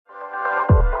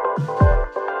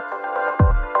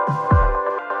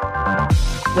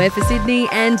We're for Sydney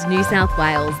and New South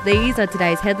Wales. These are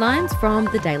today's headlines from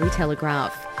the Daily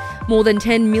Telegraph. More than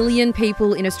 10 million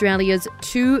people in Australia's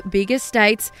two biggest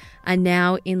states are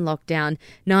now in lockdown.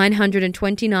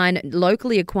 929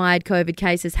 locally acquired COVID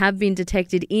cases have been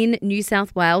detected in New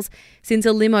South Wales since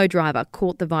a limo driver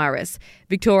caught the virus.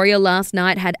 Victoria last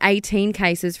night had 18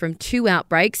 cases from two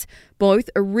outbreaks,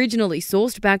 both originally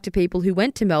sourced back to people who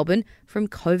went to Melbourne from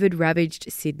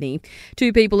COVID-ravaged Sydney.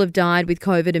 2 people have died with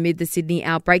COVID amid the Sydney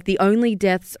outbreak, the only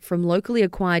deaths from locally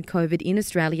acquired COVID in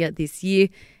Australia this year.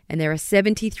 And there are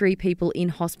 73 people in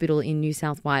hospital in New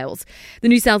South Wales. The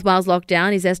New South Wales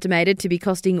lockdown is estimated to be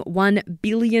costing $1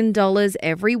 billion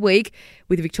every week.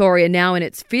 With Victoria now in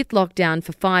its 5th lockdown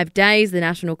for 5 days, the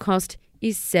national cost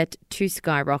is set to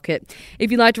skyrocket. If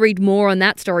you'd like to read more on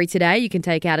that story today, you can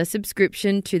take out a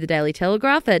subscription to the Daily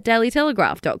Telegraph at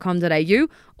dailytelegraph.com.au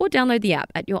or download the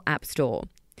app at your app store.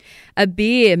 A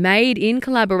beer made in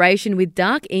collaboration with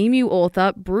Dark Emu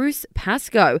author Bruce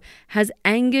Pascoe has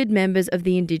angered members of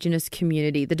the Indigenous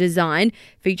community. The design,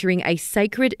 featuring a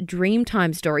sacred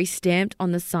Dreamtime story stamped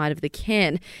on the side of the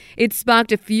can. It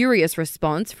sparked a furious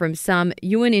response from some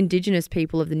Yuin Indigenous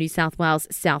people of the New South Wales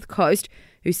South Coast,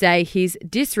 who say he's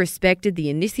disrespected the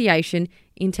initiation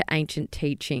into ancient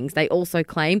teachings. They also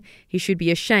claim he should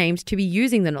be ashamed to be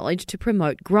using the knowledge to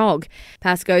promote grog.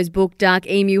 Pascoe's book Dark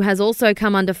Emu has also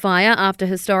come under fire after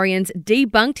historians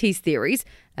debunked his theories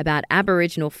about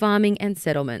Aboriginal farming and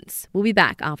settlements. We'll be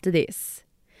back after this.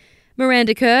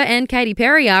 Miranda Kerr and Katy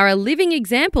Perry are a living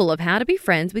example of how to be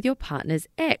friends with your partner's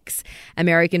ex.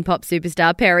 American pop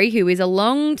superstar Perry, who is a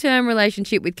long-term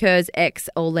relationship with Kerr's ex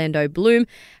Orlando Bloom,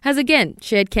 has again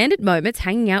shared candid moments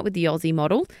hanging out with the Aussie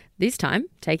model, this time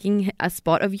taking a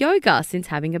spot of yoga since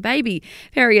having a baby.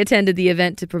 Perry attended the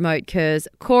event to promote Kerr's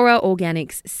Cora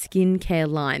Organics skincare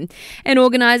line. And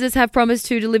organisers have promised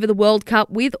to deliver the World Cup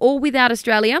with or without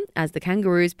Australia, as the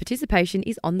Kangaroos' participation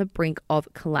is on the brink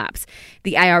of collapse.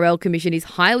 The ARL Commission is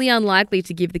highly unlikely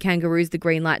to give the Kangaroos the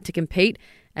green light to compete,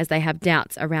 as they have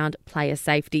doubts around player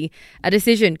safety. A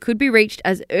decision could be reached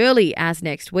as early as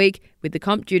next week, with the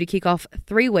comp due to kick off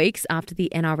 3 weeks after the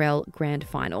NRL Grand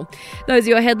Final. Those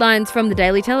are your headlines from the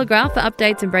Daily Telegraph. For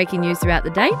updates and breaking news throughout the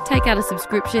day, take out a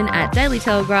subscription at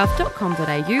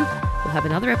dailytelegraph.com.au. We'll have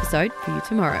another episode for you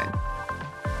tomorrow.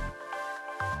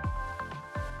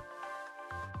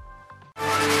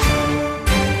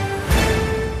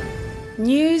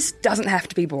 News doesn't have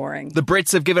to be boring. The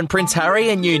Brits have given Prince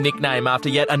Harry a new nickname after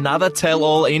yet another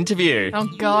tell-all interview. Oh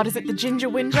God, is it the Ginger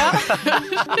Whinger?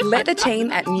 Let the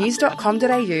team at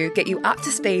news.com.au get you up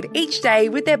to speed each day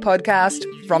with their podcast,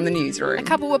 From the Newsroom. A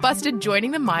couple were busted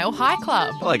joining the Mile High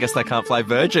Club. Well, I guess they can't fly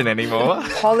Virgin anymore.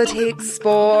 Politics,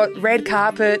 sport, red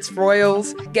carpets,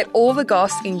 royals. Get all the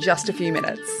goss in just a few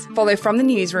minutes. Follow From the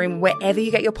Newsroom wherever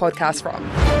you get your podcasts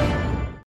from.